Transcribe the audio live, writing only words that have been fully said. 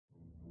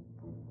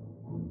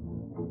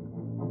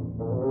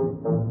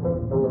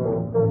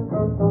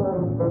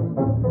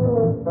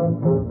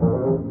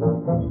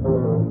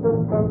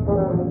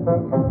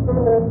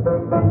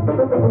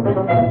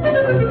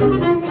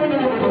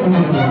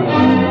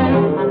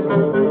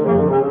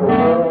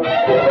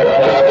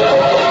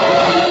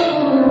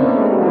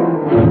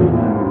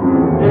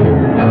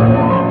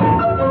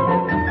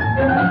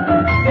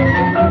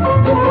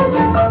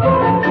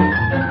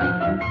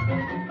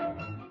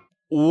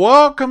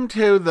Welcome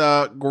to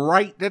the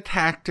Great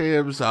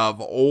Detectives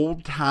of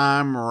Old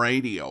Time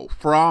Radio.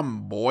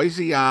 From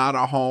Boise,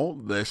 Idaho,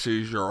 this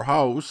is your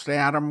host,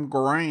 Adam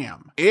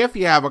Graham. If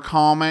you have a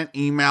comment,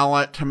 email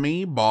it to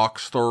me,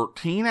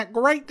 box13 at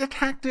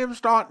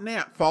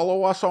greatdetectives.net.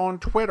 Follow us on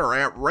Twitter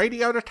at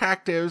Radio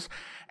Detectives,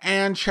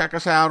 and check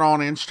us out on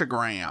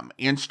Instagram,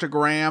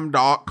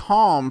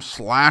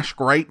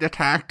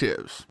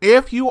 instagram.com/greatdetectives.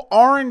 If you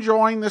are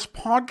enjoying this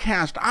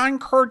podcast, I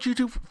encourage you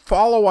to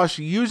follow us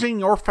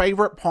using your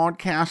favorite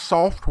podcast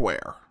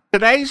software.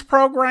 Today's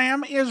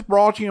program is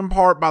brought to you in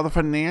part by the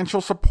financial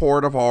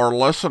support of our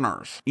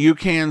listeners. You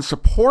can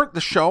support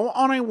the show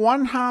on a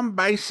one-time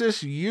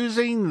basis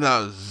using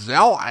the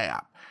Zelle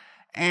app.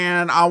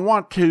 And I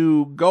want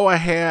to go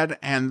ahead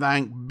and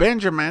thank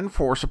Benjamin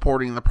for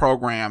supporting the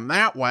program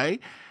that way.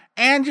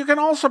 And you can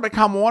also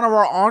become one of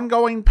our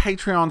ongoing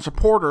Patreon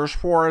supporters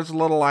for as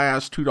little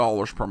as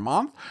 $2 per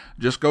month.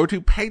 Just go to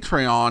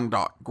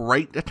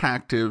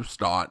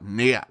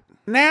patreon.greatdetectives.net.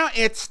 Now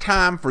it's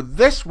time for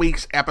this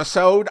week's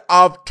episode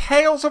of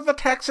Tales of the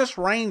Texas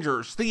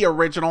Rangers. The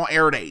original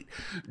air date,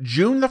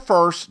 June the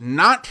 1st,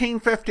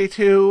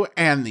 1952,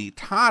 and the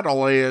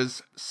title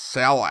is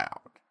Sellout.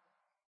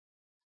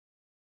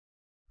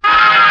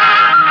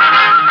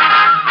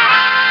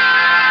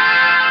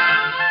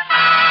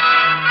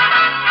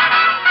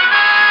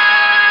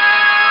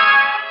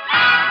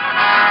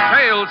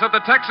 Tales of the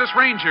Texas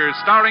Rangers,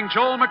 starring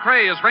Joel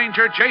McCrea as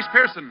Ranger Jace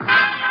Pearson.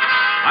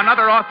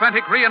 Another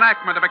authentic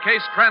reenactment of a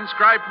case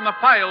transcribed from the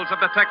files of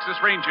the Texas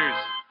Rangers.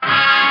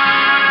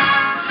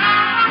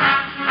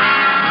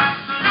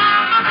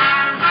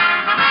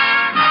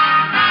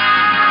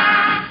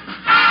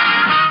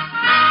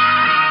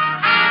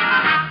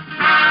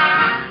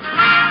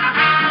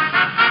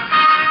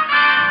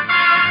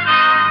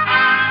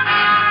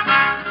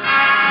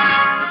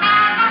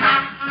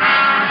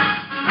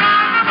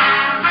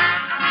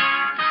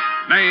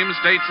 Names,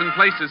 dates, and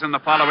places in the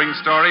following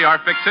story are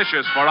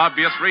fictitious for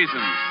obvious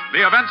reasons.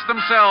 The events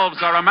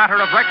themselves are a matter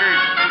of record.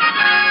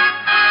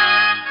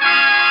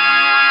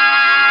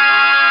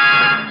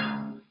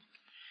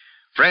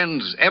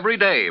 Friends, every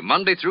day,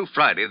 Monday through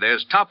Friday,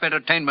 there's top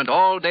entertainment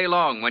all day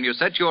long when you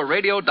set your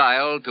radio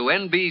dial to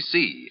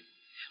NBC.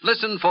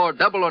 Listen for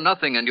Double or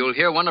Nothing and you'll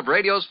hear one of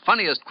radio's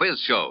funniest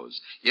quiz shows.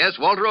 Yes,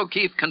 Walter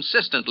O'Keefe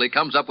consistently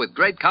comes up with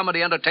great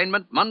comedy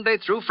entertainment Monday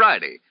through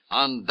Friday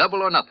on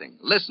Double or Nothing.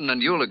 Listen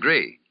and you'll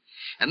agree.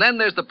 And then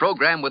there's the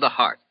program with a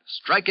heart,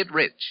 Strike It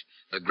Rich.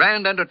 The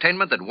grand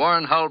entertainment that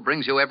Warren Hull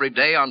brings you every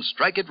day on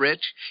Strike It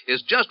Rich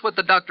is just what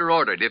the doctor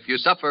ordered if you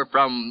suffer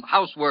from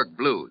housework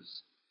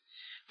blues.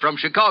 From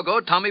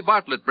Chicago, Tommy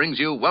Bartlett brings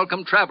you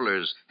Welcome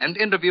Travelers and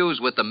interviews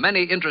with the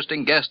many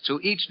interesting guests who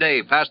each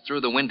day pass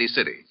through the Windy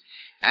City.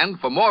 And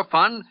for more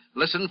fun,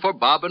 listen for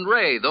Bob and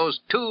Ray, those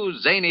two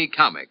zany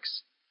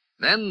comics.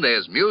 Then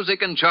there's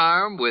Music and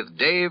Charm with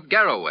Dave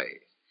Garroway.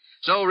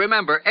 So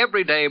remember,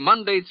 every day,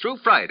 Monday through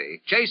Friday,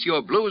 chase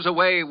your blues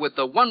away with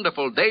the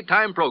wonderful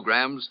daytime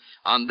programs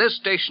on this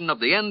station of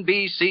the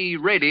NBC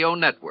Radio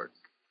Network.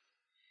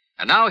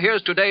 And now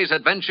here's today's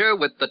adventure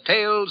with the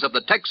Tales of the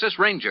Texas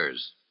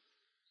Rangers.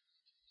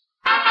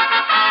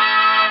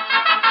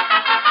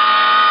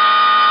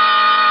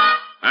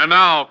 And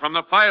now, from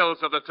the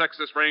files of the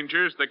Texas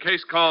Rangers, the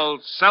case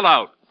called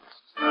Sellout.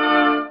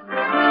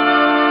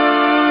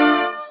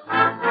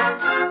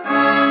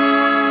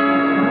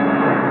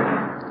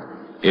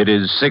 It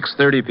is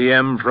 6:30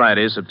 p.m.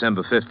 Friday,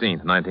 September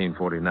 15th,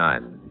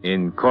 1949,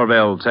 in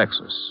Corvell,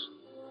 Texas.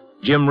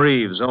 Jim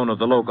Reeves, owner of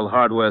the local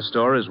hardware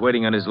store, is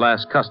waiting on his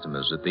last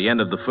customers at the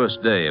end of the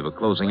first day of a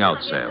closing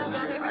out sale.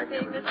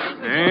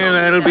 Well,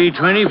 that'll be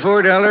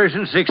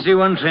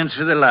 $24.61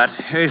 for the lot.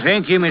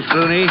 Thank you, Miss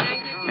Clooney.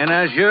 And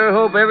I sure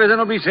hope everything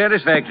will be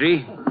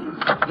satisfactory.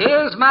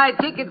 Here's my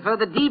ticket for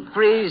the deep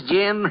freeze,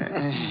 Jim.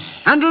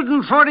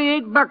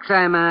 $148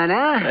 I'm on,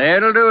 huh?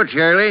 That'll do it,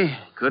 Charlie.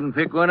 Couldn't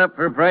pick one up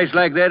for a price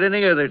like that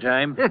any other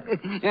time.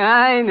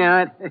 I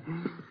know it.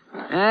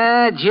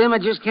 Jim, I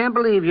just can't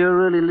believe you're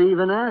really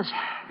leaving us.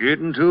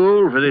 Getting too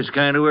old for this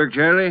kind of work,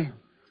 Charlie.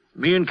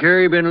 Me and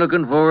Carrie been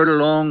looking forward a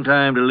long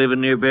time to living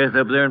near Beth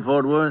up there in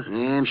Fort Worth.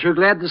 I'm sure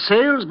glad the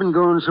sale's been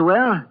going so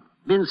well.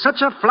 Been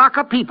such a flock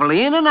of people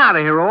in and out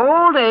of here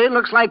all day.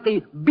 Looks like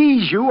the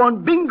bijou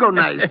on bingo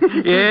night.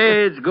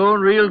 Yeah, it's going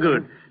real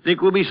good.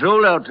 Think we'll be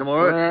sold out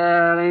tomorrow.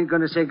 Well, I ain't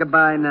going to say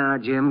goodbye now,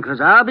 Jim, because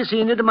I'll be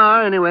seeing you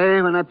tomorrow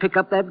anyway when I pick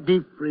up that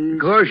deep freeze.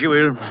 Of course you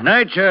will.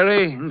 Night,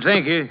 Charlie, and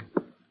thank you.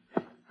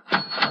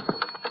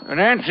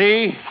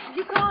 Nancy. Did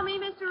you call me,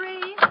 Mr.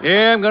 Reeves?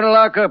 Yeah, I'm going to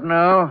lock up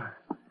now.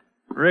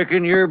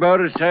 Reckon you're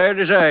about as tired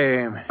as I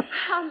am.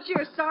 I'm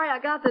sure sorry I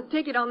got the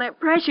ticket on that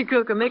pressure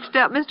cooker mixed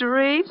up, Mr.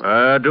 Reeves.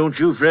 Don't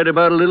you fret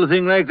about a little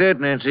thing like that,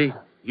 Nancy.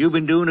 You've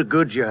been doing a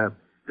good job.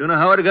 Don't know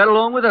how I'd have got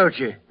along without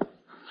you.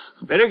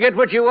 Better get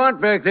what you want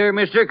back there,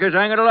 mister, because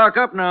I'm going to lock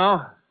up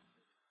now.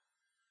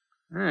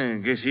 I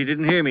guess he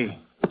didn't hear me.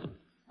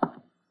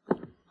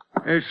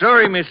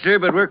 Sorry, mister,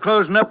 but we're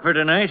closing up for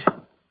tonight.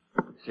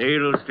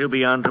 Sale'll still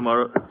be on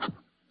tomorrow.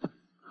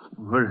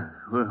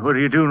 What are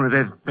you doing with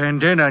that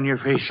bandana on your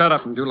face? Shut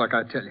up and do like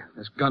I tell you.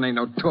 This gun ain't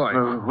no toy.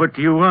 What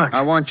do you want?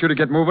 I want you to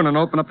get moving and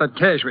open up that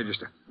cash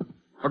register.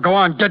 Well, go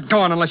on, get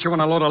going unless you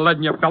want a load of lead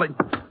in your belly.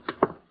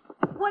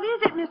 What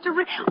is it, Mr.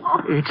 Reeves?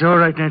 Oh. It's all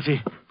right,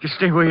 Nancy. Just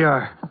stay where you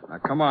are. Now,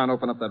 come on,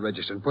 open up that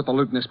register and put the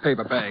loot in this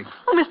paper bag.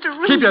 Oh, Mr.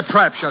 Reeves. Keep your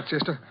trap shut,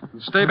 sister.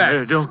 And stay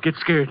back. Don't get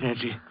scared,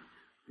 Nancy.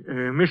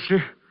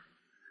 Mister,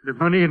 the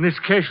money in this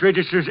cash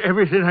register is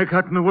everything I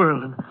got in the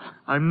world, and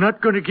I'm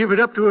not going to give it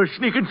up to a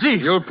sneaking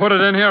thief. You'll put it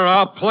in here or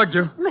I'll plug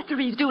you. Mr.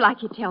 Reeves, do like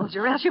he tells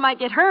you, or else you might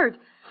get hurt.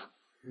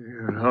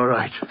 All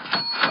right.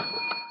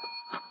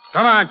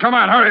 Come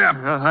on, hurry up.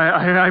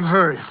 I'm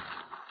hurrying.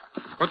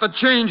 Put the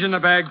change in the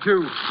bag,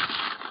 too.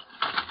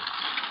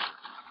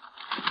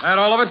 That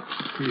all of it?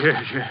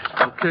 Yes.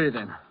 Okay,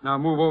 then. Now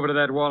move over to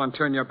that wall and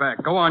turn your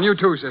back. Go on, you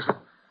too, sister.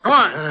 Go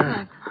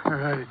on. All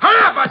right.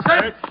 Hurry up, I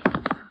said!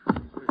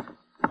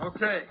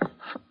 Okay.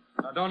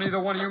 Now, don't either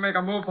one of you make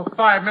a move for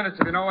 5 minutes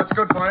if you know what's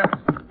good for you.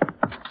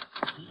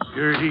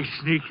 Dirty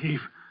sneak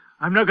thief.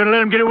 I'm not going to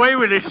let him get away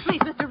with this.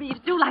 Please, Mr. Reeves,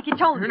 do like he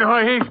told you. No,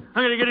 I ain't.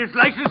 I'm going to get his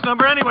license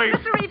number anyway.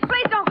 Mr. Reeves,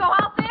 please don't go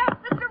out there.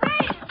 Mr.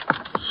 Reeves!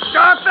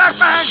 Stop that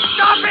man!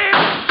 Stop him!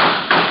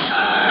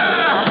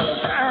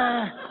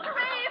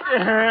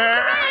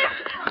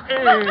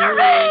 Mr.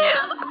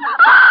 Reeves!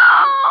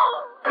 Oh!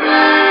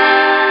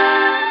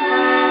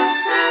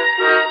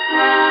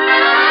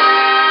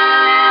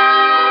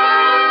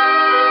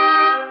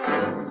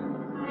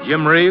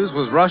 Jim Reeves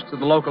was rushed to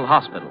the local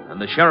hospital, and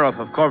the sheriff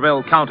of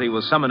Corvell County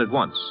was summoned at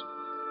once.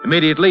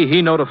 Immediately,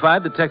 he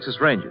notified the Texas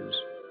Rangers.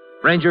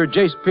 Ranger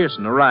Jace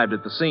Pearson arrived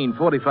at the scene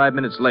 45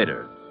 minutes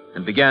later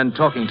and began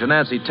talking to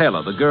Nancy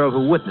Taylor, the girl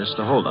who witnessed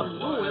the holdup.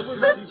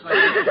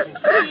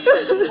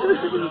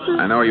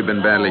 I know you've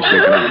been badly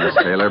shaken up, Miss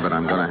Taylor, but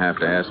I'm going to have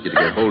to ask you to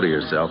get hold of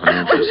yourself and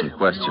answer some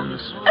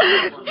questions.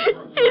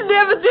 He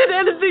never did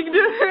anything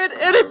to hurt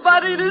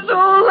anybody in his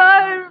whole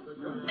life.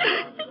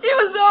 He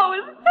was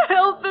always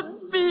helping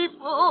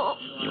people.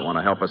 You want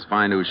to help us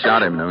find who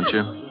shot him, don't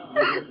you?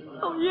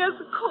 Oh, yes,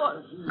 of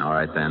course. All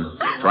right, then.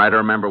 Try to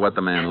remember what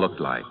the man looked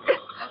like.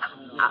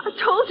 I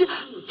told you,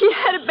 he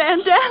had a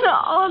bandana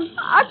on.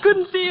 I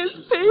couldn't see his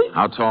face.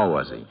 How tall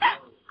was he?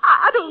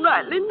 I don't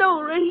rightly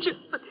know, Ranger,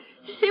 but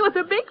he was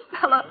a big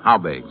fella. How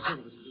big?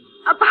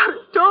 About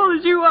as tall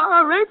as you are,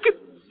 I reckon.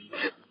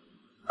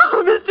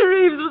 Oh, Mr.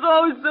 Reeves was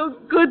always so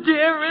good to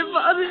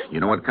everybody. You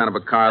know what kind of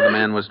a car the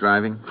man was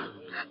driving?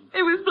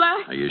 It was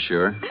black. Are you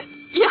sure?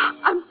 Yeah,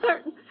 I'm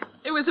certain.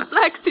 It was a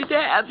black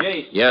sedan.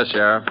 Jay. Yes,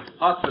 Sheriff.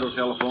 Hospital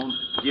telephone.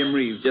 Jim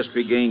Reeves just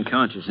regained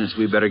consciousness.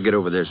 We better get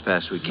over there as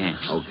fast as we can.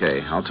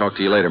 Okay. I'll talk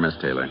to you later, Miss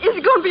Taylor. Is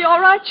it going to be all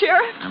right,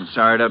 Sheriff? I'm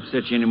sorry to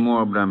upset you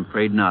anymore, but I'm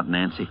afraid not,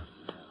 Nancy.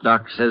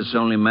 Doctor says it's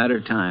only a matter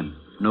of time.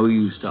 No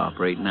use to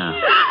operate now.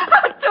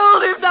 I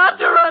told him not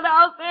to run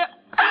out there.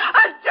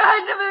 I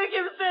tried to make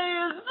him say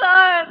his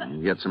sign.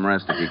 You get some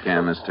rest if you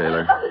can, Miss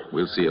Taylor.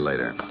 We'll see you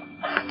later.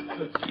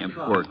 You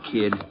poor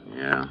kid.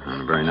 Yeah,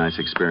 and a very nice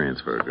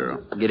experience for a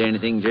girl. Get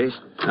anything, Jace?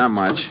 Not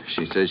much.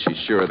 She says she's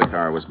sure the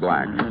car was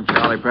black.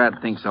 Charlie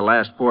Pratt thinks the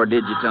last 4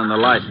 digits on the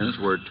license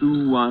were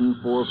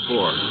 2144.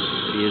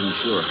 But he isn't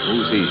sure.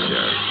 Who's he,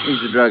 Sheriff?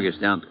 He's the druggist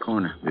down at the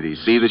corner. Did he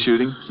see the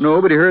shooting? No,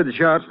 but he heard the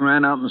shots and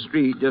ran out in the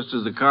street just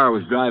as the car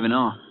was driving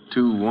off.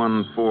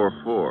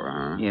 2144,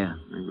 huh? Yeah.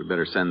 I think we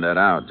better send that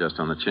out just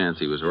on the chance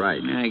he was right.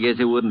 Yeah, I guess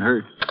it wouldn't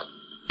hurt.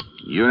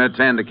 Unit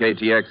 10 to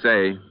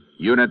KTXA.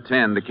 Unit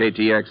 10 to KTXA.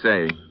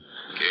 KTXA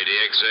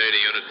to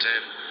Unit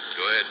 10.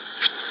 Go ahead.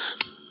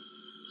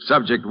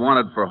 Subject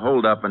wanted for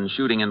holdup and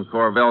shooting in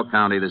Corvell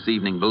County this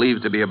evening,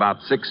 believed to be about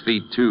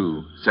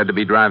 6'2", said to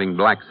be driving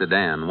black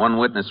sedan. One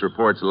witness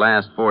reports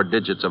last 4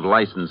 digits of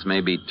license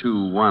may be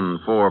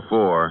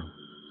 2144.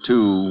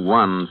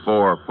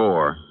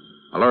 2144.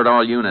 Alert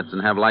all units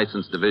and have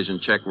license division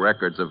check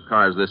records of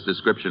cars this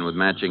description with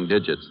matching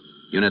digits.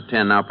 Unit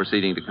 10 now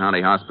proceeding to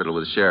County Hospital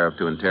with Sheriff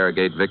to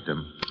interrogate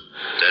victim.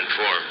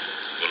 10-4.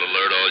 We'll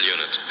alert all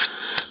units.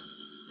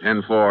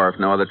 10-4, if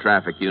no other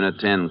traffic. Unit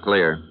 10,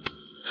 clear.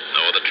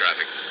 No other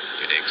traffic.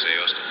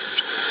 KTXA, Austin.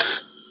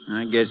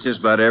 I guess just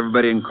about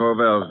everybody in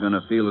Corvell is going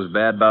to feel as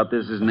bad about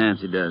this as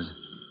Nancy does.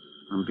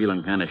 I'm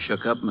feeling kind of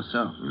shook up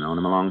myself. You known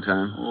him a long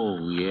time?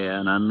 Oh, yeah,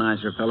 and a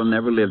nicer fellow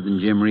never lived than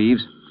Jim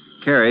Reeves.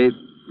 Carrie,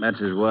 that's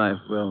his wife.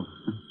 Well,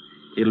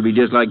 it'll be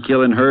just like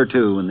killing her,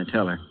 too, when they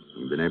tell her.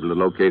 You been able to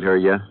locate her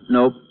yet?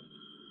 Nope.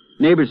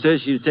 Neighbor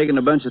says she's taking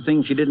a bunch of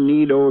things she didn't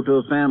need over to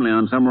a family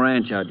on some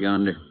ranch out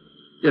yonder.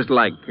 Just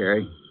like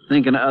Carrie.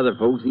 Thinking of other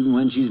folks even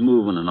when she's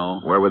moving and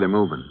all. Where were they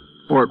moving?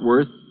 Fort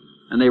Worth.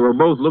 And they were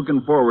both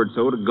looking forward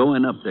so to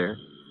going up there.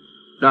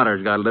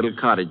 Daughter's got a little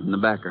cottage in the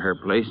back of her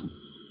place.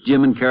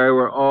 Jim and Carrie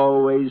were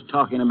always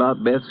talking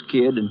about Beth's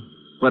kid and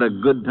what a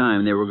good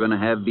time they were going to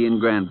have being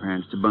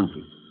grandparents to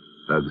Bunky.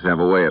 Thugs have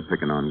a way of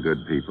picking on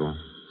good people.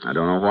 I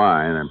don't know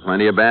why. There are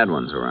plenty of bad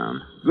ones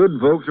around. Good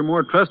folks are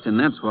more trusting,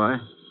 that's why.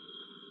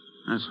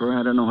 I swear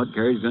I don't know what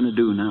Carrie's going to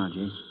do now,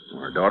 Jase.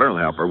 Well, her daughter will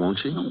help her, won't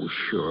she? Oh,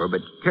 sure, but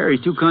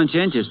Carrie's too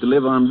conscientious to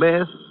live on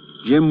Beth.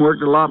 Jim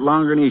worked a lot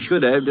longer than he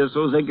should have just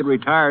so they could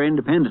retire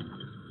independent.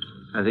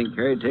 I think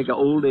Carrie'd take an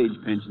old age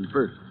pension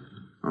first.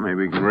 Well,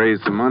 maybe we can raise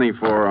some money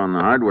for her on the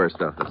hardware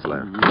stuff that's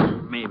left.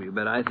 Maybe,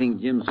 but I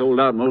think Jim sold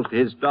out most of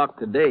his stock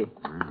today.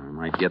 We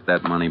might get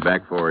that money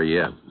back for her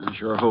yet. I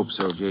sure hope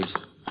so, Jace.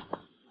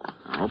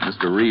 I hope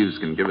Mr. Reeves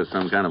can give us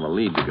some kind of a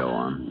lead to go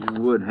on. It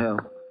would help.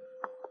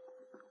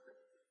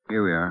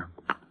 Here we are,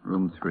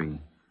 room 3.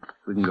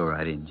 We can go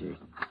right in, Jason.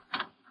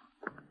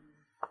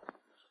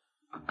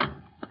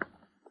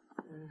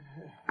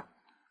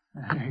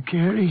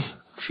 Carrie?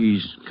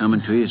 She's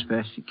coming to you as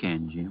fast as she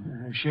can,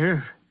 Jim.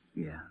 Sheriff?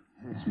 Yeah,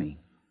 it's me.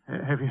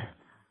 Have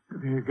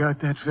you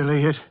got that fella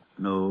yet?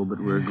 No, but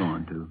we're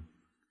going to.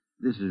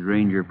 This is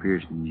Ranger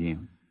Pearson,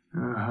 Jim.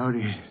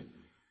 Howdy.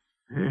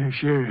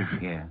 Sheriff.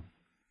 Yeah.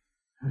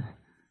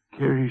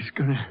 Carrie's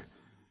gonna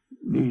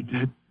need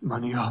that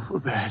money awful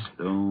bad.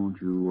 Don't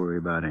you worry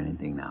about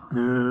anything now.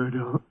 No,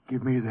 don't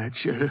give me that,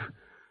 Sheriff.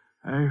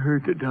 I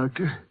heard the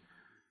doctor.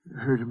 I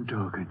heard him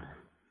talking.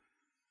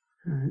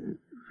 I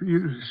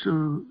feel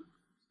so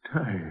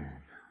tired.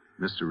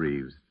 Mr.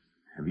 Reeves,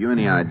 have you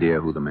any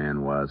idea who the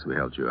man was who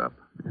held you up?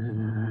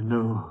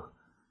 No.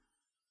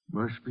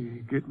 Must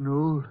be getting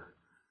old.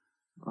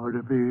 Ought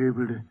to be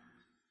able to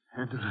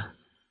handle a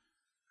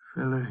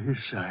fella his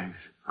size.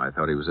 I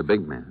thought he was a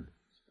big man.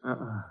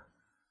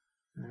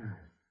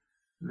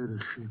 Little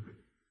sheep.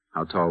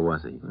 How tall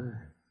was he?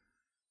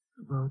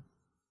 About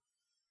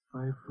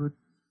 5 foot.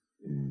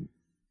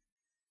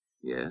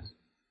 Yes.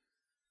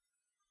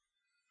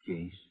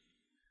 Jace.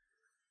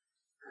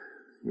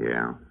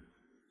 Yeah.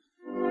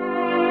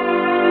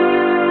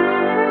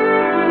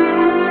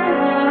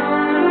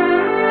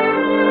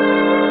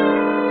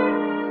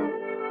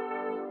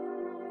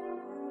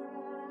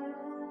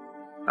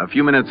 A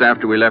few minutes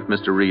after we left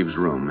Mr. Reeves'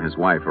 room, his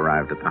wife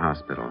arrived at the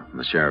hospital.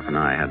 The sheriff and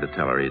I had to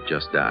tell her he had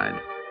just died.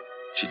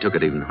 She took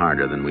it even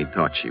harder than we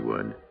thought she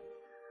would.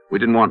 We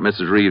didn't want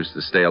Mrs. Reeves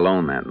to stay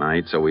alone that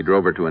night, so we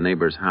drove her to a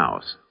neighbor's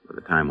house. By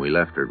the time we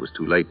left her, it was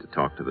too late to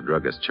talk to the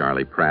druggist,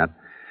 Charlie Pratt,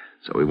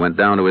 so we went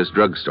down to his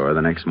drugstore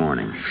the next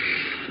morning.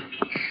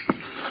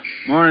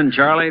 Morning,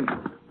 Charlie.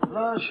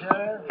 Hello,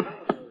 Sheriff.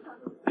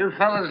 You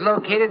fellas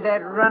located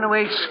that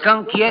runaway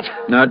skunk yet?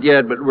 Not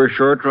yet, but we're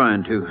sure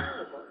trying to.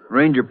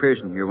 Ranger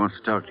Pearson here wants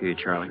to talk to you,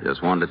 Charlie.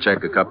 Just wanted to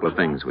check a couple of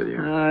things with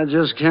you. I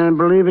just can't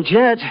believe it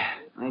yet.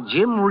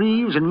 Jim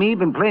Reeves and me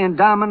been playing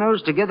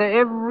dominoes together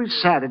every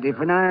Saturday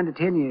for 9 to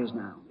 10 years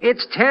now.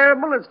 It's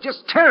terrible. It's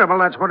just terrible,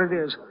 that's what it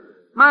is.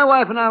 My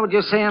wife and I were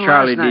just saying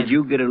Charlie, last night... did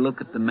you get a look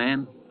at the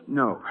man?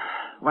 No.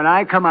 When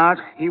I come out,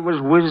 he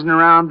was whizzing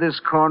around this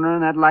corner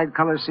in that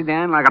light-colored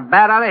sedan like a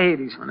bat out of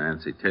Hades. Well,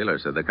 Nancy Taylor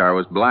said the car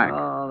was black.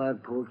 Oh,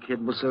 that poor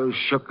kid was so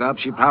shook up,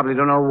 she probably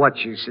don't know what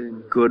she's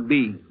seen. Could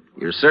be.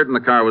 You're certain the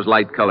car was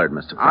light-colored,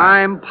 Mr. Pratt?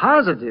 I'm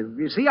positive.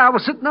 You see, I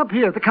was sitting up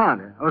here at the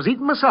counter. I was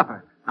eating my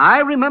supper. I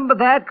remember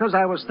that because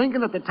I was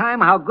thinking at the time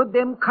how good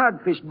them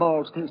codfish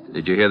balls tasted.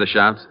 Did you hear the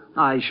shots?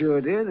 I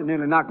sure did. It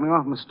nearly knocked me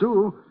off my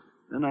stool.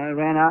 Then I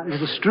ran out into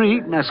the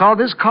street, and I saw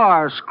this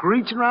car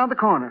screeching around the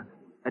corner.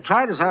 I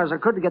tried as hard as I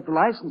could to get the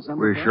license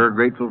number. We're sure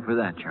grateful for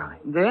that, Charlie.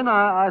 Then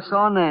I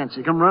saw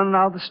Nancy come running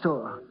out of the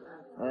store.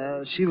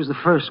 She was the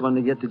first one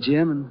to get to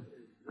Jim, and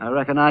I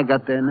reckon I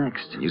got there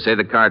next. You say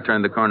the car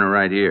turned the corner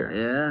right here?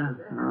 Yeah.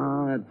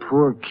 Oh, that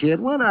poor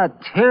kid. What a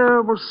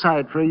terrible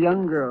sight for a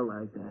young girl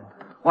like that.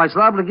 Why, it's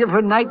liable to give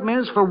her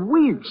nightmares for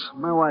weeks,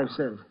 my wife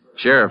says.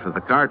 Sheriff, if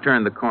the car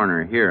turned the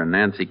corner here and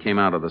Nancy came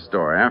out of the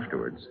store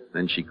afterwards,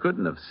 then she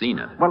couldn't have seen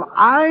it. Well,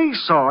 I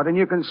saw it, and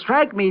you can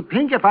strike me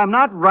pink if I'm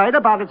not right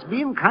about its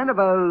being kind of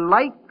a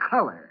light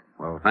color.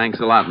 Well, thanks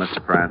a lot,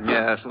 Mr. Pratt.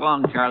 Yeah, so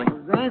long, Charlie.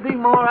 Is there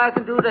anything more I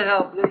can do to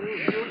help you?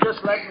 You just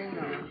let me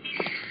know.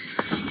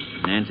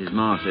 Nancy's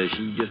ma says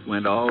she just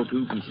went all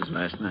to pieces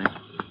last night.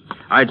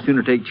 I'd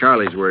sooner take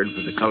Charlie's word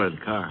for the color of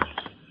the car.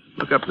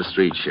 Look up the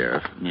street,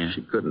 Sheriff. Yeah.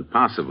 She couldn't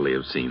possibly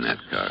have seen that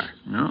car.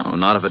 No,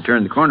 not if it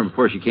turned the corner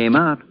before she came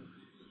out.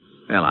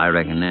 Well, I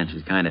reckon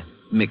Nancy's kind of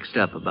mixed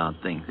up about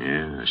things.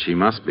 Yeah, she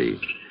must be.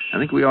 I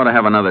think we ought to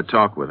have another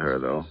talk with her,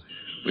 though.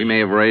 We may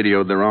have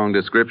radioed the wrong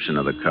description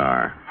of the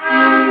car.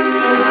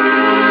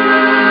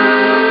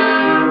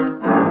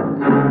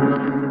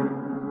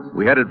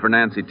 We headed for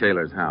Nancy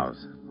Taylor's house.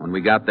 When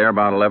we got there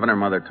about 11, her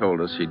mother told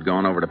us she'd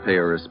gone over to pay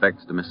her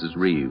respects to Mrs.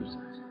 Reeves.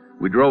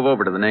 We drove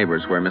over to the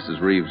neighbor's where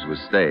Mrs. Reeves was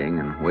staying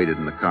and waited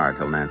in the car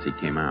till Nancy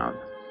came out.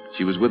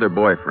 She was with her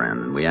boyfriend,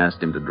 and we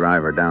asked him to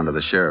drive her down to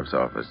the sheriff's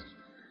office.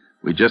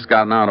 We'd just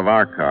gotten out of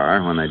our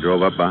car when they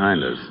drove up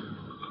behind us.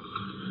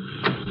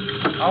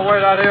 I'll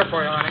wait out here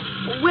for you,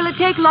 honey. Will it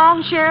take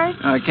long, Sheriff?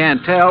 I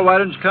can't tell. Why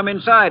don't you come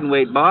inside and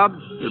wait, Bob?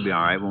 You'll be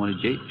all right, won't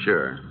he, Jake?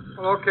 Sure.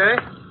 Well, okay.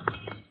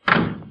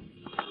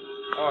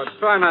 Oh,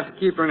 try not to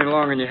keep her any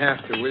longer than you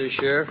have to, will you,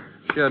 Sheriff?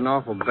 She had an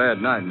awful bad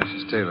night,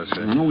 Mrs. Taylor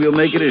said. We'll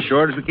make it as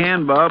short as we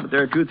can, Bob, but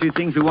there are 2 or 3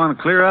 things we want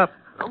to clear up.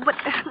 But,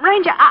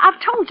 Ranger, I've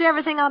told you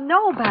everything I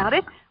know about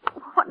it.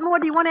 What more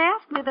do you want to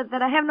ask me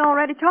that I haven't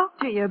already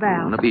talked to you I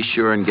about? want to be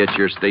sure and get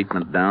your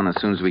statement down as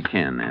soon as we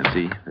can,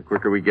 Nancy. The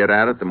quicker we get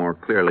at it, the more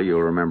clearly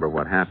you'll remember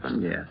what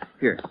happened. Yeah.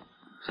 Here.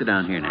 Sit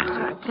down here,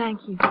 Nancy. Thank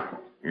you.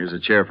 Here's a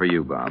chair for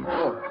you, Bob.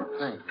 Oh,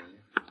 thank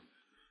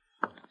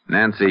you.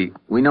 Nancy,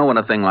 we know when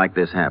a thing like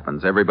this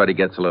happens, everybody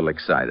gets a little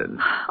excited.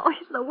 Oh,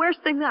 it's the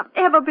worst thing I've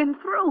ever been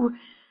through.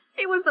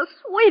 He was the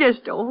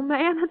sweetest old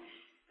man.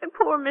 And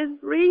poor Miss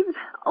Reeves.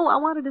 Oh, I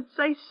wanted to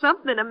say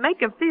something to make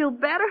her feel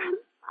better.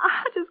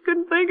 I just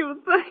couldn't think of a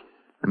thing.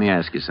 Let me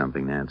ask you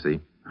something, Nancy.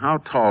 How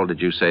tall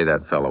did you say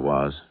that fellow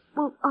was?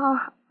 Well,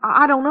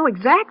 I don't know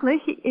exactly,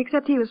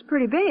 except he was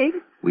pretty big.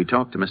 We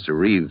talked to Mr.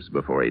 Reeves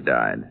before he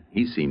died.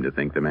 He seemed to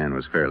think the man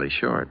was fairly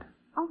short.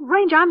 Oh,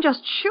 Ranger, I'm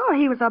just sure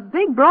he was a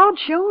big,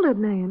 broad-shouldered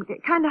man,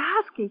 kind of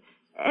husky,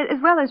 as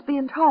well as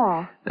being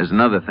tall. There's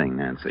another thing,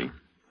 Nancy.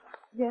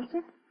 Yes,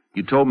 sir?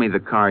 You told me the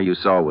car you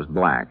saw was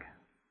black.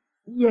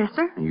 Yes,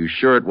 sir. Are you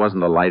sure it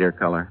wasn't a lighter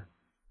color?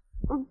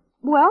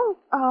 Well,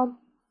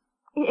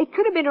 it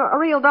could have been a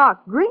real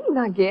dark green,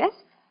 I guess.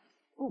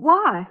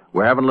 Why?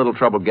 We're having a little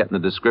trouble getting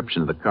the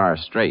description of the car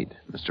straight.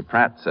 Mr.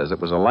 Pratt says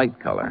it was a light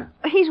color.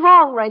 He's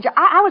wrong, Ranger.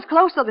 I was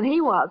closer than he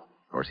was.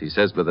 Of course, he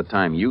says by the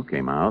time you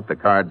came out, the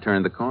car had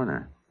turned the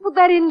corner. Well,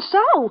 that isn't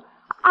so.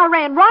 I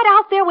ran right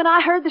out there when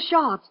I heard the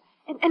shots.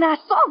 And I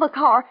saw the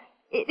car.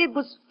 It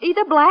was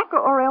either black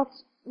or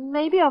else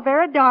maybe a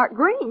very dark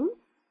green.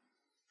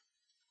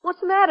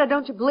 What's the matter?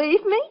 Don't you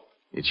believe me?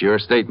 It's your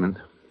statement.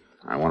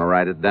 I want to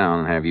write it down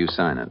and have you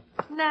sign it.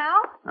 Now?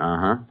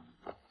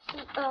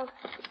 Uh-huh.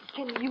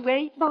 Can you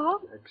wait,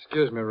 Bob?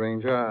 Excuse me,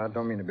 Ranger. I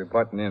don't mean to be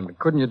butting in, but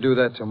couldn't you do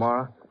that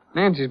tomorrow?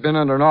 Nancy's been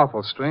under an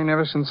awful strain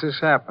ever since this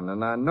happened,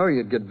 and I know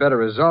you'd get better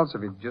results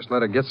if you'd just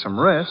let her get some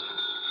rest.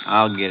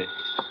 I'll get it.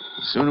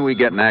 The sooner we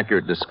get an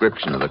accurate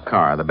description of the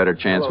car, the better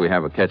chance we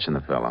have of catching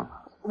the fellow.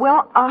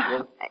 Well,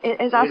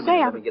 as I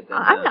say,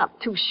 I'm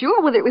not too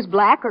sure whether it was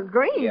black or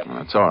green. Well,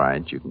 that's all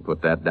right. You can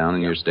put that down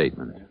in your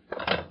statement.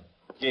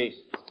 Jace,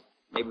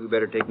 maybe we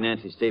better take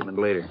Nancy's statement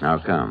later. How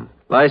come?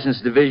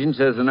 License division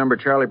says the number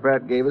Charlie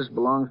Pratt gave us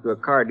belongs to a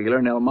car dealer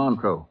in El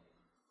Montreux.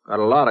 Got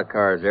a lot of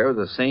cars there with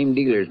the same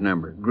dealer's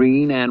number.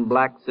 Green and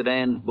black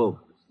sedans both.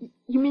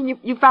 You mean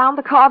you found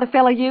the car the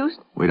fella used?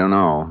 We don't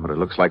know, but it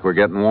looks like we're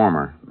getting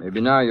warmer.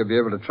 Maybe now you'll be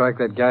able to track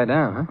that guy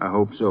down, huh? I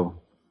hope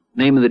so.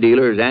 Name of the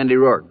dealer is Andy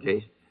Rourke,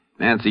 Jace.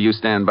 Nancy, you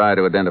stand by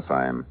to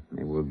identify him.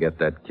 Maybe we'll get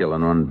that kill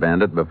and run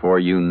bandit before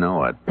you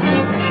know it.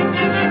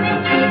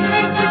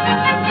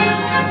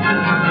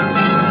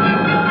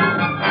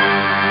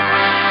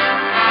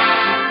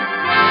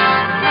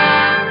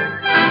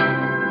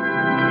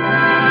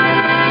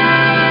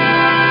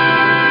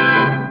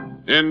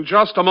 In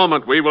just a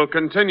moment, we will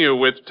continue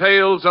with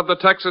Tales of the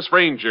Texas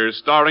Rangers,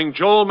 starring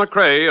Joel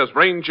McCrea as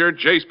Ranger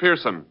Jace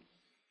Pearson.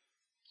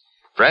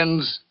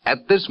 Friends,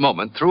 at this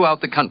moment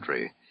throughout the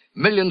country,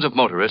 millions of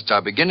motorists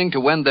are beginning to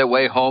wend their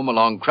way home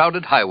along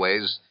crowded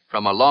highways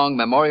from a long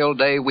Memorial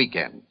Day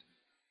weekend.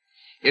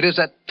 It is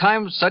at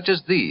times such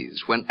as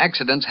these when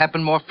accidents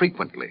happen more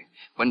frequently,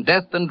 when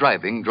death and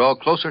driving draw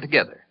closer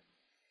together.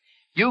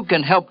 You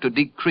can help to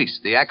decrease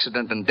the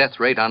accident and death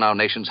rate on our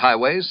nation's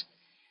highways.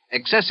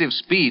 Excessive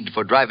speed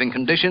for driving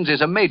conditions is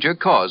a major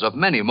cause of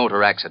many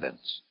motor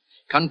accidents.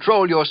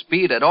 Control your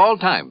speed at all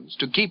times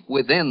to keep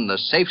within the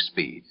safe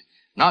speed,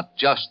 not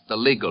just the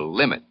legal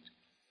limit.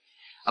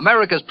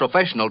 America's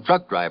professional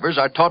truck drivers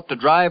are taught to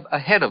drive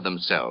ahead of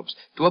themselves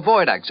to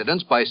avoid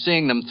accidents by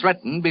seeing them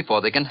threatened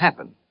before they can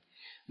happen.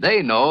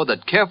 They know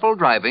that careful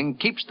driving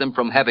keeps them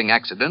from having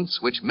accidents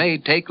which may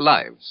take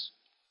lives.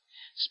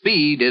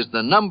 Speed is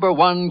the number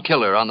one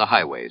killer on the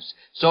highways,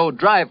 so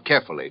drive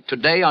carefully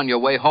today on your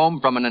way home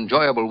from an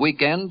enjoyable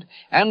weekend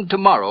and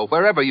tomorrow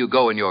wherever you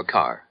go in your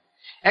car.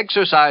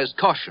 Exercise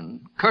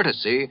caution,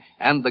 courtesy,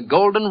 and the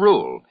golden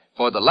rule,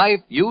 for the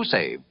life you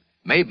save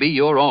may be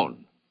your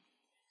own.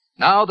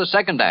 Now the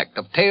second act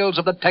of Tales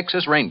of the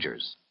Texas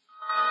Rangers.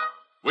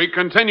 We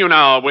continue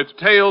now with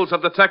Tales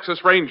of the Texas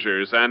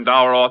Rangers and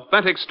our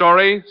authentic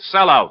story,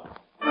 Sellout.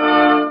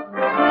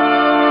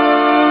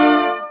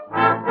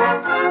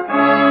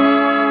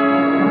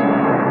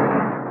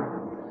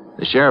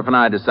 The sheriff and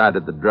I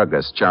decided the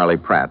druggist, Charlie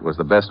Pratt, was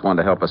the best one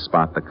to help us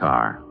spot the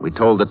car. We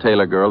told the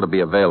Taylor girl to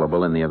be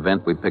available in the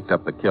event we picked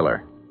up the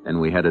killer. Then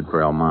we headed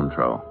for El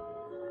Montreux.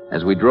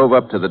 As we drove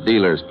up to the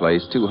dealer's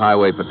place, two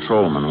highway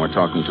patrolmen were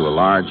talking to a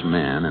large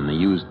man in the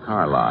used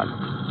car lot.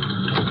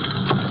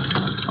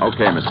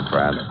 Okay, Mr.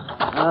 Pratt.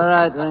 All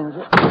right,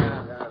 Ranger.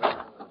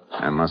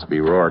 That must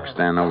be Rourke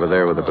standing over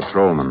there with the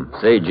patrolman.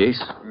 Say,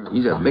 Jace,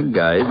 he's a big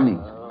guy, isn't he?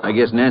 I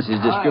guess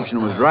Nancy's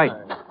description was right.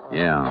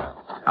 Yeah.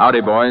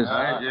 Howdy, boys.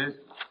 Hi, Jace.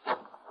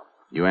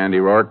 You Andy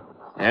Rourke?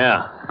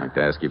 Yeah. I'd like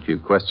to ask you a few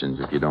questions,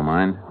 if you don't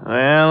mind.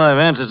 Well, I've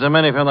answered so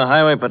many from the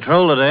highway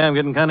patrol today, I'm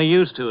getting kind of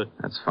used to it.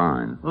 That's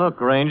fine.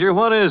 Look, Ranger,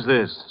 what is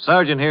this?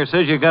 Sergeant here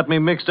says you got me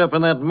mixed up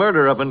in that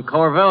murder up in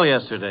Corvell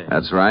yesterday.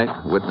 That's right.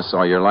 Witness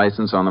saw your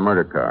license on the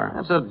murder car.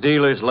 That's a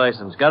dealer's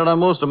license. Got it on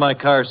most of my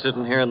cars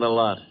sitting here in the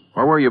lot.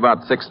 Where were you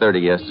about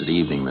 6:30 yesterday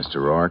evening, Mr.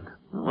 Rourke?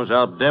 I was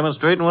out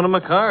demonstrating one of my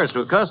cars to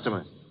a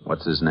customer.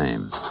 What's his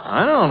name?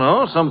 I don't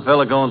know. Some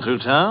fella going through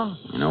town.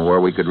 You know where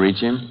we could reach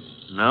him?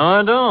 No,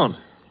 I don't.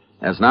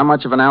 That's not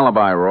much of an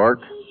alibi,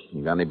 Rourke.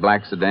 You got any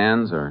black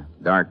sedans or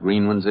dark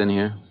green ones in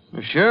here?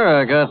 Sure,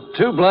 I got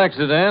 2 black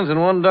sedans and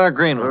 1 dark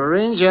green Well, one.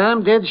 Ranger,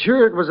 I'm dead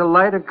sure it was a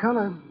lighter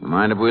color.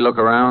 Mind if we look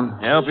around?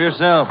 Help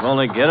yourself.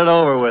 Only get it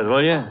over with,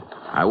 will you?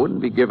 I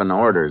wouldn't be giving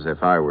orders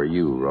if I were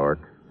you,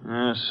 Rourke.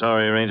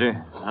 Sorry,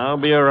 Ranger. I'll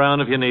be around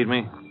if you need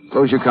me.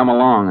 Suppose you come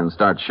along and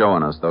start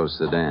showing us those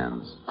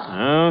sedans.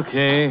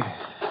 Okay.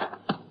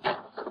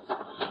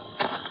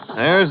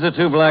 There's the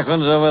 2 black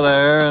ones over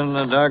there and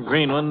the dark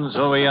green ones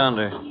over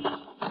yonder.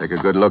 Take a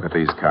good look at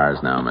these cars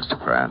now,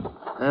 Mr. Pratt.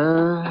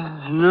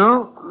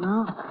 No.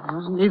 It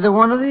wasn't either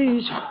one of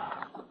these.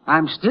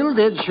 I'm still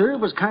dead sure it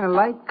was kind of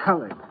light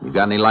colored. You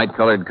got any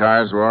light-colored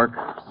cars, Rourke?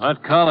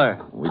 What color?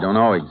 We don't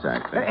know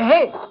exactly.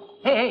 Hey,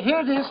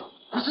 here it is.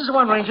 This is the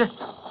one, Ranger.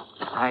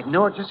 I'd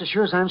know it just as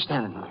sure as I'm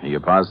standing here. Are you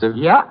positive?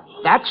 Yeah,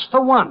 that's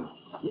the one.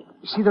 You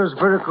see those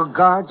vertical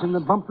guards in the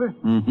bumper?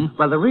 Mm-hmm.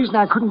 Well, the reason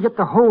I couldn't get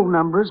the whole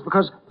numbers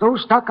because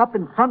those stuck up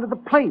in front of the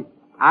plate.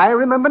 I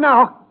remember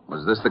now.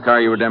 Was this the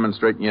car you were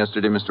demonstrating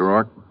yesterday, Mr.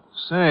 Rourke?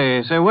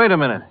 Say, wait a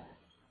minute.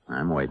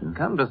 I'm waiting.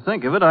 Come to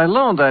think of it, I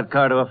loaned that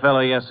car to a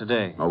fellow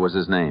yesterday. What was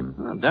his name?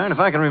 Well, darn if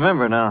I can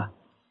remember now.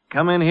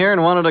 Come in here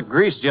and wanted a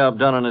grease job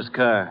done on his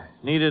car.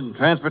 Needed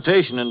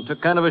transportation and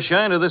took kind of a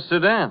shine to this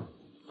sedan.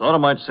 Thought I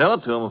might sell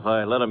it to him if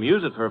I let him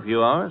use it for a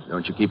few hours.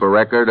 Don't you keep a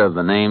record of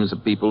the names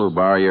of people who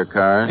borrow your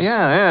cars?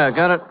 Yeah, I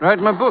got it right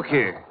in my book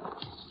here.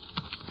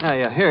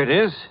 Yeah, here it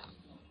is.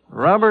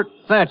 Robert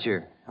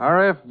Thatcher,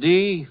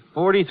 RFD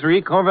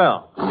 43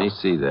 Corvell. Let me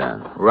see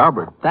that.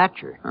 Robert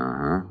Thatcher.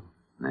 Uh-huh.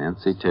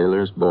 Nancy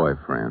Taylor's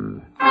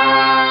boyfriend.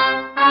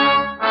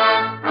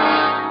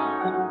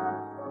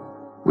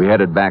 We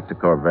headed back to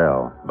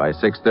Corvell. By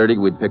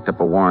 6:30, we'd picked up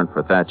a warrant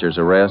for Thatcher's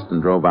arrest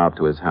and drove out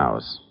to his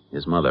house.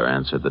 His mother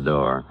answered the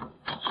door.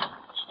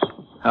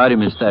 Howdy,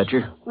 Miss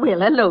Thatcher. Well,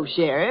 hello,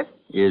 Sheriff.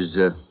 Is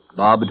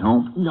Bob at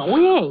home? No,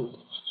 he ain't.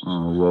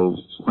 Oh,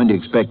 well, when do you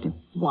expect him?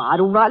 Well, I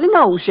don't rightly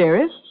know,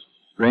 Sheriff.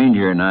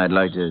 Ranger and I'd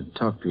like to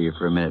talk to you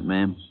for a minute,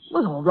 ma'am.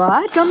 Well, all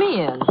right, come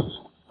in.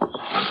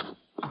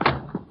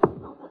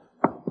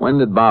 When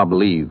did Bob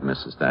leave,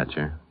 Mrs.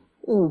 Thatcher?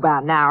 Oh,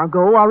 about an hour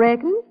ago, I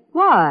reckon.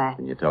 Why?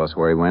 Can you tell us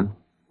where he went?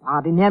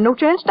 I didn't have no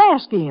chance to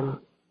ask him.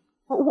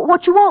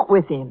 What you want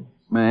with him?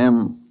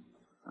 Ma'am,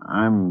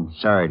 I'm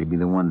sorry to be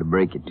the one to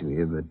break it to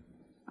you,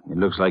 but it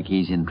looks like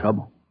he's in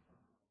trouble.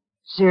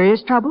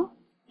 Serious trouble?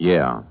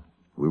 Yeah.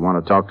 We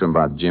want to talk to him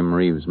about Jim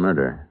Reeves'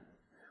 murder.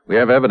 We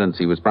have evidence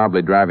he was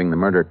probably driving the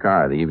murder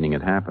car the evening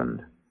it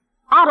happened.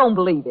 I don't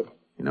believe it.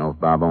 You know if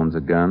Bob owns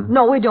a gun?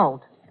 No, we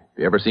don't. Have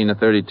you ever seen a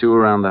 .32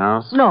 around the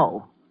house?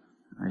 No.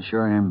 I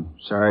sure am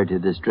sorry to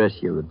distress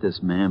you with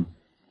this, ma'am.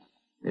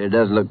 It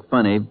does look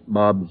funny,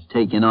 Bob's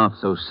taking off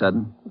so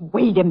sudden.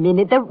 Wait a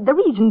minute. The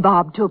reason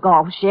Bob took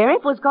off,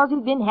 Sheriff, was because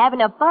he'd been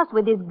having a fuss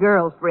with his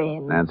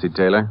girlfriend. Nancy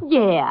Taylor?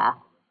 Yeah.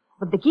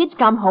 But the kids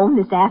come home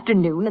this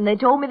afternoon, and they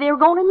told me they were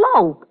going to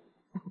elope.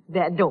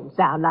 That don't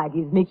sound like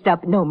he's mixed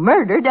up in no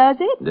murder, does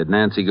it? Did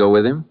Nancy go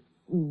with him?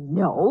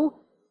 No.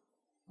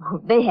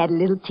 They had a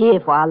little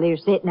tiff while they were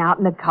sitting out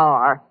in the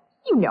car.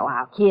 You know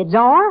how kids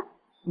are.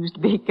 Used to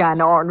be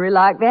kind of ornery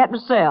like that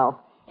myself.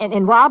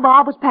 And while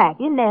Bob was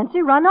packing,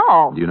 Nancy run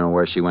off. Do you know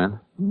where she went?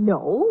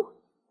 No.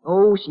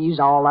 Oh, she's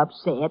all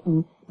upset,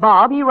 and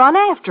Bob, he run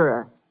after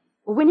her.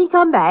 When he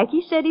come back,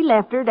 he said he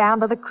left her down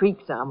by the creek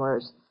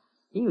somewheres.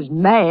 He was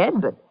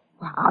mad, but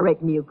I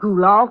reckon he'll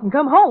cool off and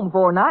come home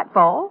before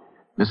nightfall.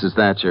 Mrs.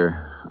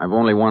 Thatcher, I've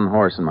only one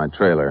horse in my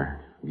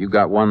trailer. Have you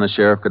got one the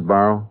sheriff could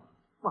borrow?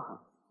 Well,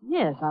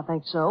 yes, I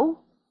think so.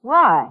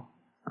 Why?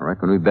 I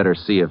reckon we'd better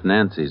see if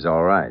Nancy's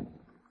all right.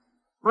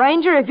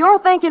 Ranger, if you're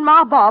thinking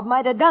my Bob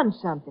might have done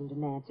something to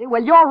Nancy,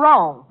 well, you're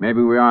wrong.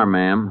 Maybe we are,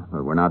 ma'am,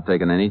 but we're not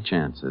taking any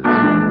chances.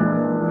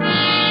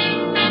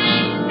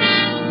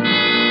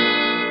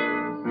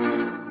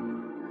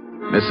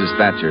 Mrs.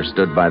 Thatcher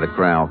stood by the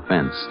corral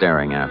fence,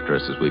 staring after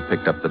us as we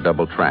picked up the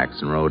double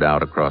tracks and rode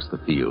out across the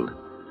field.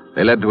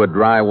 They led to a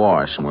dry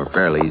wash and were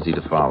fairly easy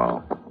to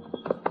follow.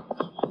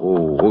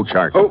 Oh,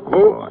 Charlie.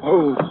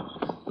 Oh.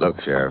 Look,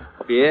 Sheriff.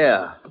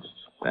 Yeah.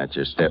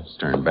 Thatcher's steps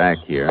turn back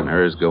here and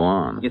hers go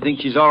on. You think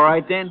she's all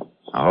right then?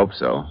 I hope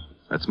so.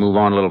 Let's move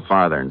on a little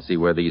farther and see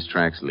where these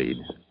tracks lead.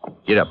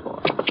 Get up,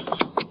 boy.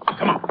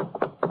 Come on.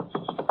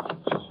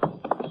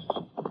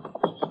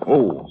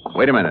 Oh,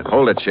 wait a minute.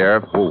 Hold it,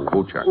 Sheriff.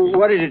 Oh, Charlie.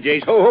 What is it,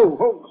 Jace?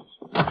 Ho.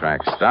 The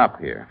tracks stop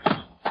here.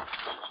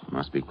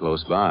 Must be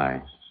close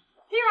by.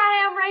 Here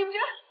I am,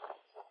 Ranger.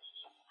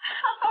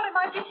 I thought it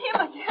might be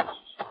him again.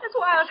 That's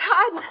why I was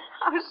hiding.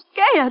 I was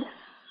scared.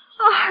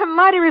 Oh, I'm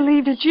mighty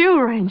relieved it's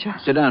you, Ranger.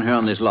 Sit down here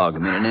on this log a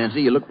minute,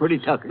 Nancy. You look pretty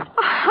tuckered.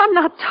 I'm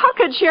not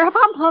tuckered, Sheriff.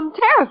 I'm plumb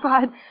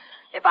terrified.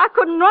 If I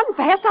couldn't run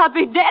fast, I'd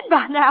be dead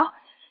by now.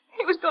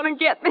 He was going to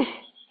get me.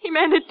 He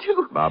meant it,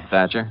 too. Bob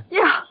Thatcher?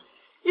 Yeah.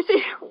 You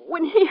see,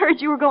 when he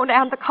heard you were going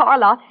down to the car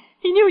lot,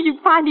 he knew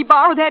you'd finally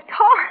borrow that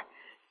car.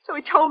 So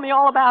he told me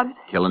all about it.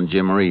 Killing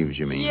Jim Reeves,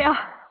 you mean? Yeah.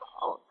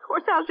 Oh, of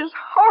course, I was just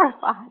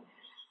horrified.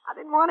 I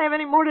didn't want to have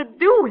any more to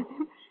do with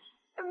him.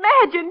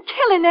 Imagine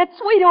killing that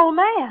sweet old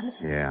man.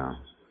 Yeah.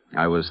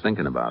 I was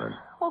thinking about it.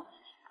 Well,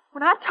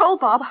 when I told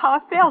Bob how I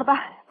felt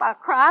about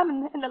crime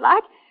and the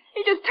like,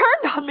 he just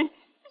turned on me.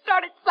 He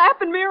started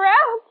slapping me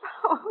around.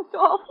 Oh, it was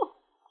awful.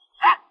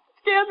 It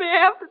scared me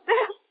half to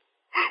death.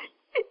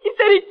 He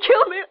said he'd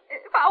kill me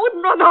if I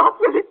wouldn't run off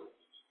with him.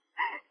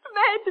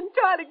 Imagine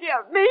trying to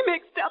get me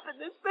mixed up in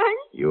this thing.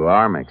 You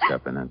are mixed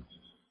up in it.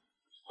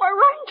 Why,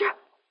 Ranger,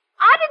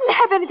 I didn't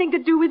have anything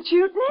to do with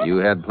shooting him. You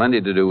had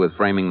plenty to do with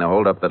framing the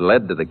holdup that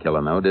led to the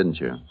killing, though, didn't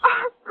you?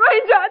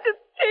 Ranger, I just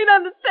can't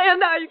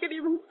understand how you can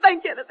even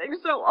think anything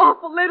so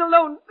awful, let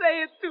alone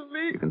say it to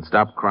me. You can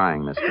stop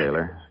crying, Miss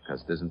Taylor.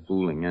 Cust isn't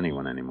fooling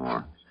anyone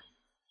anymore.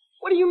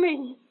 What do you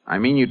mean? I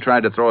mean you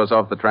tried to throw us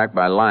off the track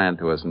by lying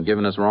to us and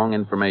giving us wrong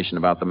information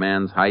about the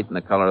man's height and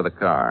the color of the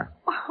car.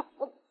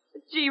 Oh,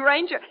 gee,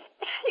 Ranger,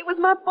 he was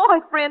my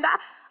boyfriend.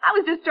 I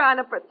was just trying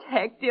to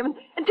protect him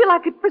until I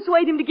could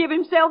persuade him to give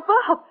himself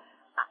up.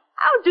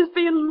 I was just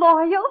being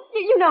loyal.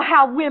 You know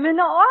how women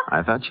are.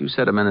 I thought you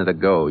said a minute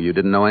ago you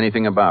didn't know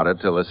anything about it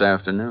till this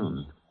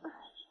afternoon.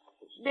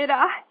 Did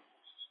I?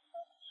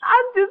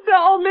 I'm just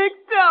all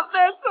mixed up,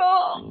 that's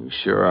all. You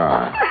sure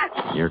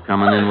are. You're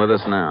coming in with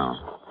us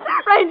now.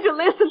 Ranger,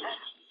 listen.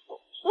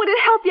 Would it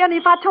help you any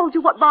if I told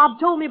you what Bob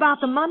told me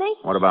about the money?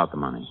 What about the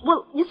money?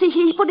 Well, you see,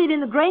 he put it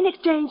in the Grain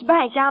Exchange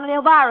Bank down in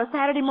Elvira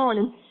Saturday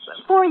morning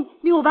before he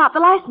knew about the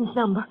license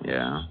number.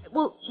 Yeah?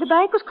 Well, the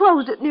bank was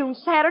closed at noon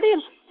Saturday,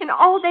 and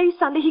all day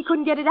Sunday he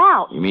couldn't get it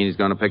out. You mean he's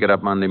going to pick it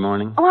up Monday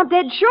morning? Oh, I'm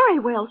dead sure he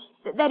will.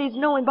 That is,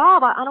 knowing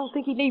Bob, I don't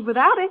think he'd leave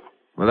without it.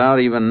 Without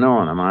even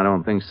knowing him, I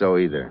don't think so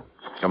either.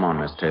 Come on,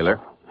 Miss Taylor.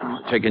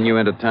 I'm taking you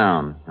into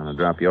town. I'm going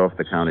to drop you off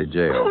the county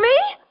jail. Me?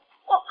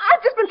 Well,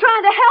 I've just been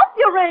trying to help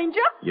you, Ranger.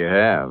 You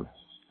have.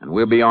 And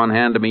we'll be on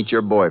hand to meet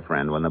your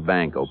boyfriend when the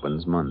bank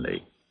opens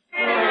Monday.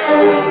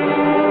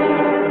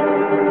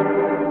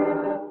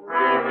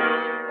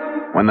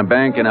 When the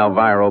bank in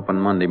Elvira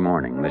opened Monday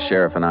morning, the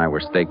sheriff and I were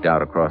staked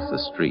out across the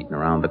street and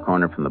around the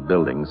corner from the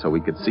building so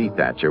we could see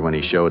Thatcher when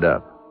he showed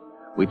up.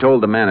 We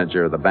told the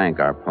manager of the bank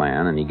our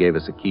plan, and he gave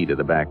us a key to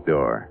the back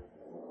door.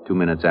 2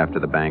 minutes after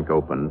the bank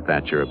opened,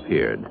 Thatcher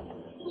appeared.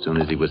 As soon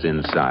as he was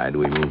inside,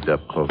 we moved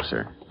up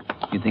closer.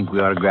 You think we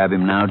ought to grab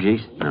him now,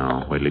 Jace?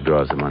 No, wait till he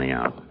draws the money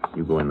out.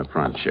 You go in the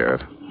front,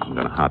 Sheriff. I'm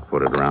going to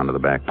hot-foot it around to the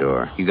back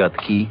door. You got the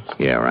key?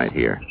 Yeah, right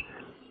here.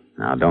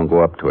 Now, don't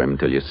go up to him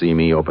until you see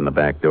me open the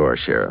back door,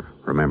 Sheriff.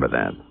 Remember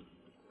that.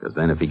 Because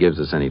then if he gives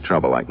us any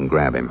trouble, I can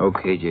grab him.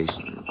 Okay,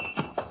 Jason.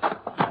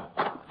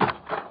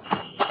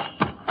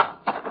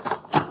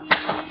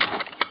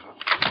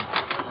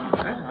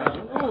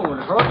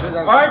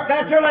 All right,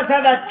 Thatcher, let's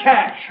have that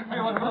cash.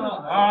 All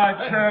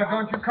right, Sheriff,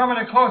 don't you come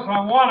any closer.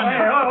 I'm warning you.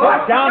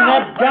 Put down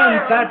that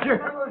gun,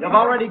 Thatcher. You've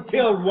already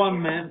killed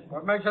one man.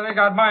 What makes you think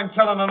I'd mind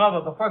killing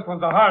another? The first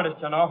one's the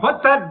hardest, you know.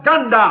 Put that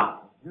gun down.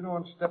 You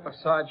don't step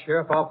aside,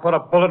 Sheriff. I'll put a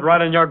bullet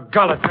right in your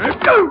gullet.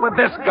 With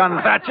this gun,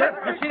 Thatcher.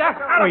 You see that?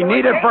 We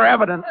need it for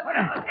evidence.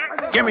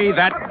 Give me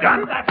that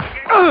gun.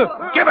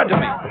 Give it to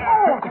me.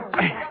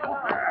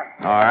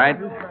 All right.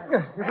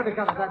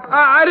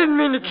 I didn't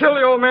mean to kill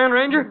the old man,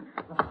 Ranger.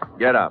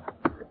 Get up.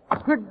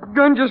 The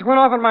gun just went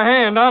off in my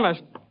hand,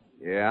 honest.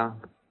 Yeah?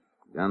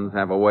 Guns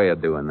have a way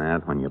of doing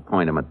that when you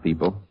point them at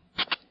people.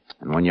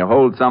 And when you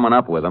hold someone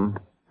up with them,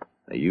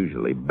 they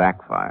usually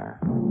backfire.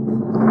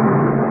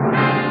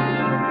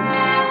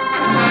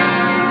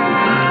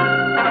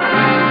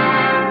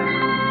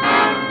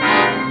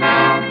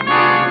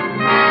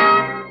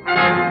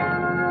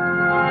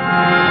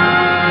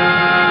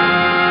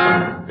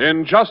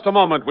 In just a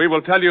moment, we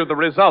will tell you the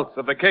results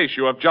of the case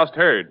you have just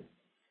heard.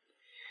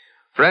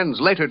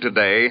 Friends, later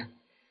today,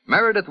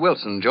 Meredith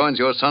Wilson joins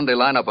your Sunday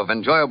lineup of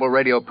enjoyable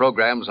radio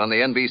programs on the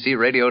NBC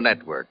Radio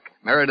Network.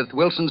 Meredith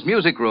Wilson's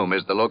Music Room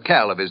is the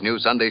locale of his new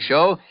Sunday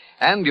show,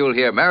 and you'll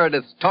hear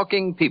Meredith's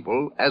talking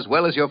people as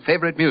well as your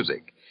favorite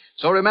music.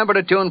 So remember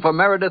to tune for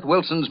Meredith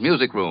Wilson's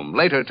Music Room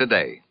later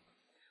today.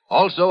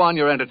 Also on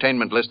your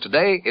entertainment list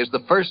today is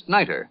The First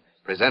Nighter,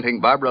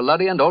 presenting Barbara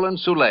Luddy and Olin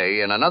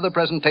Soule in another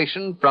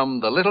presentation from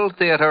the Little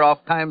Theater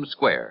off Times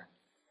Square.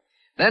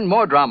 Then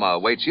more drama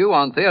awaits you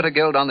on Theater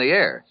Guild on the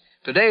Air.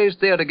 Today's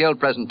Theater Guild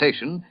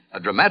presentation, a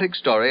dramatic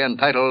story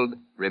entitled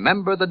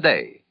Remember the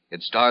Day.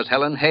 It stars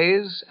Helen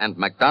Hayes and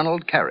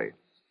MacDonald Carey.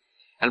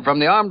 And from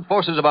the armed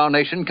forces of our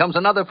nation comes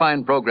another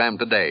fine program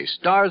today,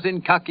 Stars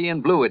in Khaki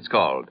and Blue, it's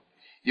called.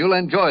 You'll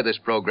enjoy this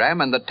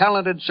program and the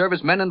talented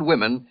servicemen and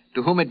women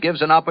to whom it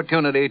gives an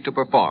opportunity to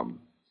perform.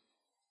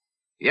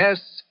 Yes,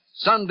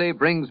 Sunday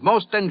brings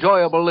most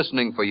enjoyable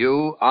listening for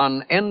you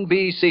on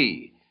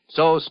NBC.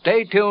 So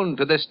stay tuned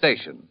to this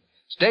station.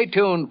 Stay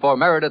tuned for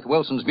Meredith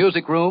Wilson's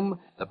Music Room,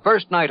 The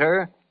First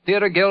Nighter,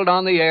 Theater Guild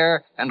on the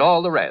Air, and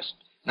all the rest.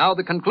 Now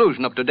the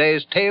conclusion of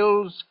today's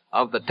Tales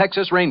of the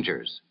Texas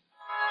Rangers.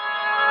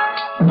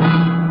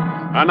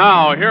 And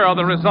now, here are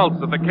the results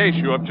of the case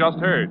you have just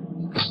heard.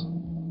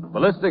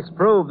 Ballistics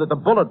proved that the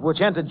bullet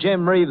which entered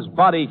Jim Reeves'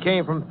 body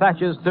came from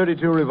Thatcher's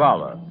 .32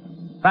 revolver.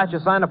 Thatcher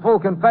signed a full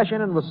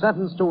confession and was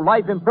sentenced to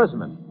life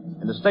imprisonment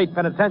in the state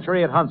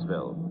penitentiary at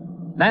Huntsville.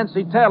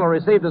 Nancy Taylor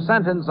received a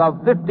sentence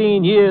of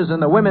 15 years in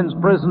the women's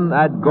prison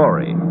at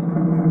Goree.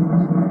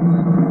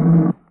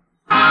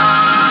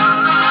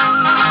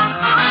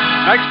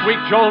 Next week,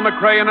 Joel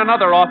McCrea in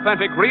another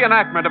authentic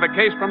reenactment of a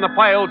case from the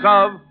files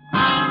of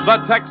the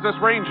Texas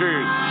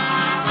Rangers.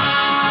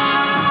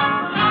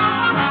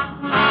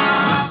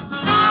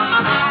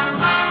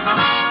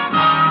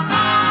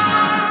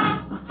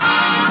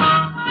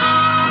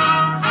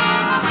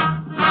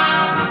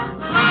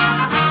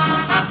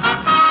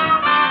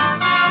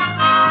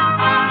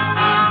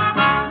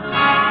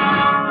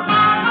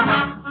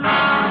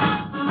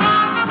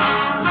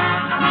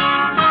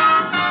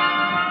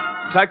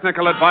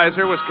 Technical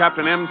advisor was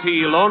Captain M.T.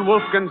 Lone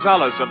Wolf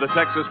Gonzalez of the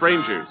Texas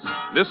Rangers.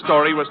 This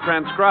story was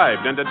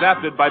transcribed and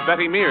adapted by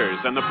Betty Mears,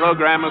 and the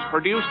program was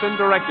produced and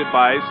directed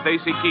by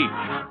Stacy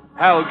Keach.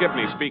 Hal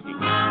Gibney speaking.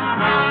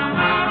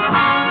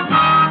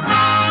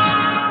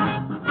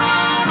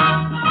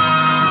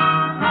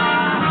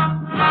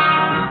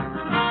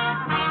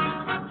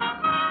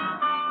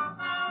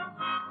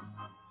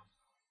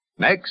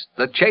 Next,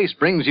 The Chase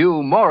brings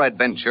you more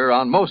adventure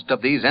on most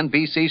of these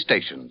NBC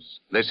stations.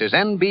 This is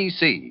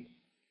NBC.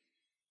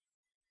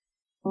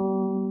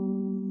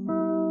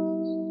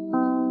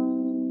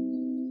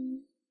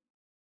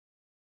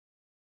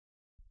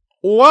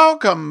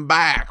 Welcome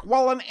back.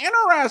 Well, an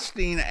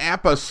interesting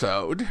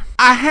episode.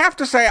 I have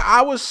to say,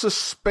 I was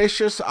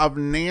suspicious of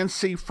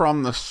Nancy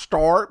from the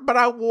start, but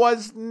I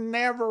was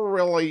never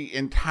really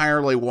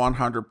entirely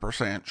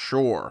 100%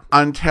 sure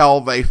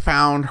until they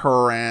found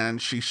her and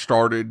she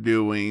started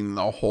doing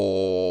the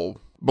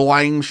whole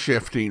blame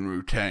shifting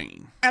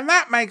routine. And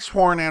that makes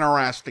for an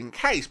interesting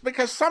case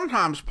because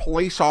sometimes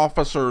police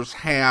officers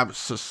have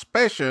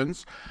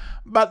suspicions,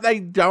 but they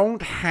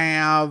don't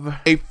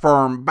have a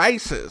firm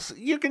basis.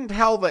 You can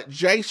tell that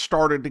Jay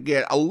started to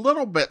get a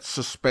little bit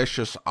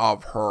suspicious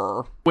of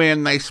her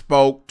when they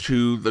spoke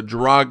to the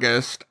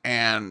druggist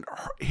and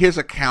his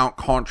account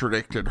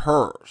contradicted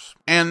hers.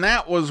 And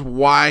that was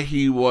why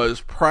he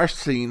was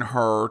pressing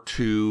her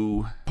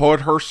to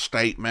put her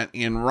statement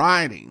in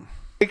writing.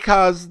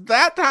 Because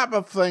that type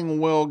of thing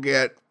will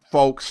get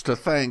folks to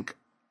think,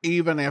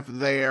 even if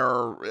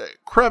they're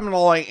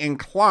criminally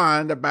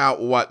inclined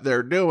about what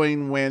they're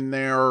doing when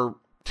they're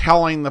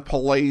telling the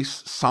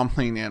police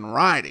something in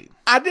writing.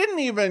 I didn't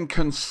even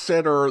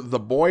consider the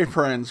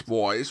boyfriend's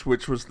voice,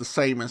 which was the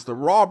same as the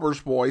robber's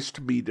voice,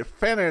 to be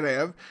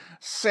definitive,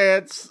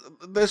 since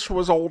this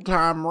was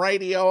old-time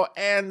radio,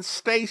 and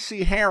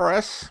Stacey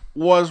Harris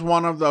was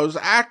one of those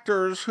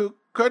actors who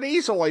could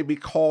easily be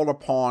called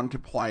upon to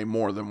play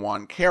more than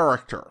one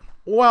character.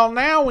 Well,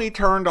 now we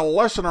turn to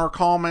listener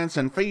comments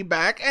and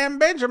feedback, and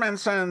Benjamin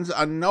sends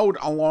a note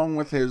along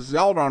with his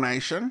Zelle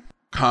donation.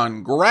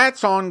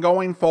 Congrats on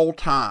going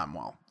full-time.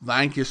 Well,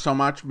 thank you so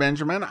much,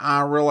 Benjamin.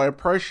 I really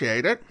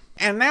appreciate it.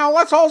 And now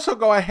let's also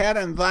go ahead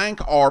and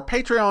thank our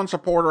Patreon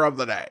supporter of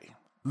the day.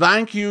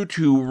 Thank you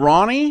to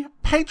Ronnie,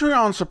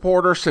 Patreon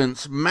supporter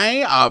since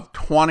May of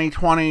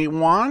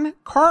 2021,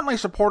 currently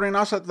supporting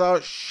us at the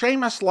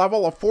Seamus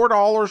level of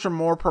 $4 or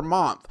more per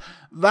month.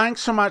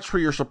 Thanks so much for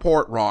your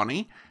support,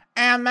 Ronnie.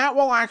 And that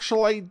will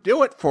actually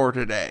do it for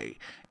today.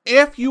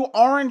 If you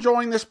are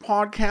enjoying this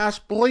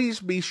podcast, please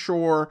be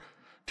sure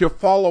to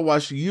follow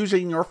us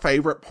using your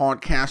favorite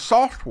podcast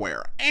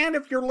software. And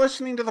if you're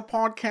listening to the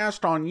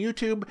podcast on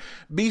YouTube,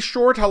 be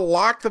sure to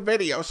like the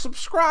video,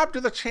 subscribe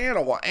to the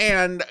channel,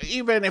 and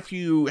even if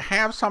you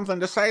have something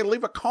to say,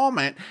 leave a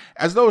comment,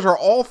 as those are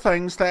all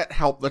things that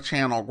help the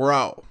channel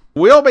grow.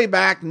 We'll be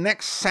back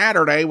next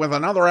Saturday with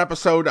another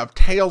episode of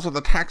Tales of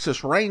the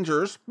Texas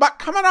Rangers, but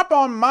coming up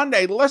on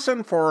Monday,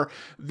 listen for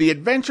The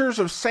Adventures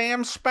of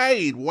Sam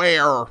Spade,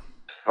 where...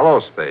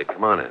 Hello, Spade.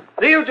 Come on in.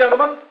 See you,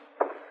 gentlemen.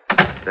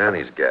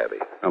 Danny's Gabby.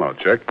 Hello,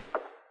 Chick.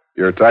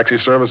 Your taxi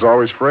service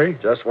always free?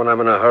 Just when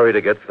I'm in a hurry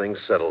to get things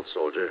settled,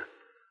 soldier.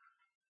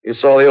 You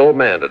saw the old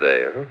man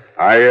today, huh?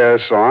 I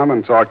saw him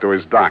and talked to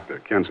his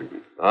doctor,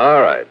 Kensington.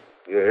 All right.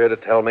 You're here to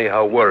tell me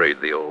how worried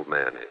the old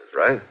man is,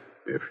 right?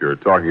 If you're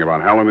talking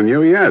about Helen and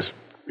you, yes.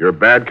 You're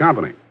bad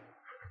company.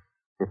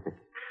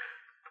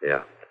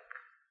 Yeah.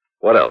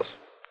 What else?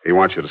 He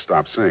wants you to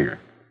stop seeing her.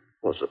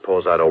 Well,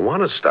 suppose I don't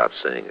want to stop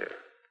seeing her.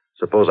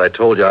 Suppose I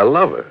told you I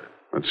love her.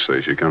 Let's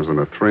see. She comes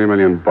into $3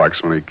 million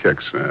when he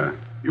kicks.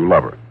 You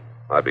love her.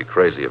 I'd be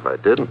crazy if I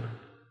didn't.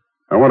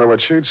 I wonder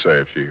what she'd say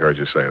if she heard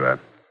you say that.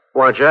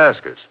 Why don't you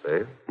ask her,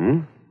 Spade?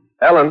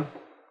 Helen.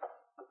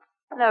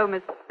 Hello,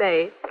 Mr.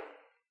 Spade.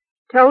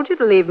 Told you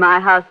to leave my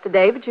house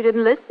today, but you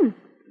didn't listen.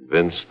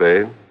 Vince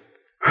Spade?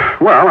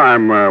 Well,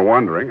 I'm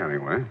wondering,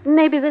 anyway.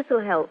 Maybe this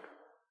will help.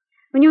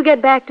 When you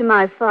get back to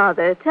my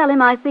father, tell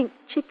him I think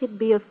Chick would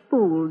be a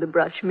fool to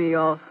brush me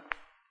off.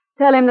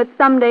 Tell him that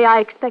someday I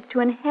expect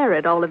to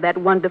inherit all of that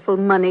wonderful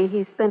money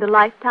he spent a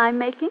lifetime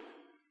making.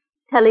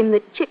 Tell him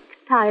that Chick's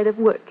tired of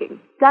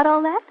working. Got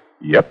all that?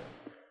 Yep.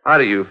 How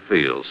do you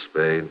feel,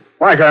 Spade?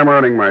 Like I'm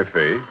earning my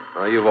fee.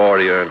 Oh, you've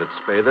already earned it,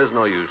 Spade. There's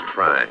no use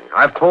trying.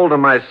 I've told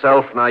him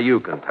myself, now you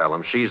can tell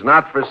him. She's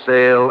not for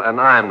sale, and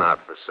I'm not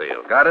for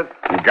sale. Got it?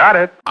 You got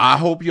it. I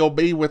hope you'll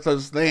be with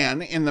us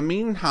then. In the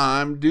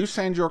meantime, do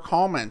send your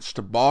comments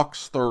to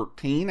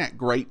box13 at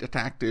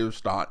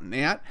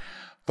greatdetectives.net.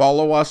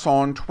 Follow us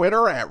on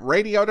Twitter at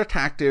Radio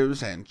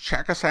Detectives and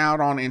check us out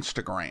on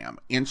Instagram,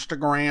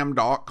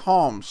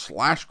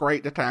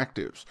 instagram.com/Great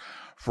Detectives.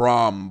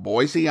 From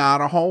Boise,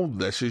 Idaho,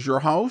 this is your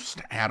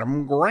host,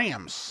 Adam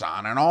Graham,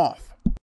 signing off.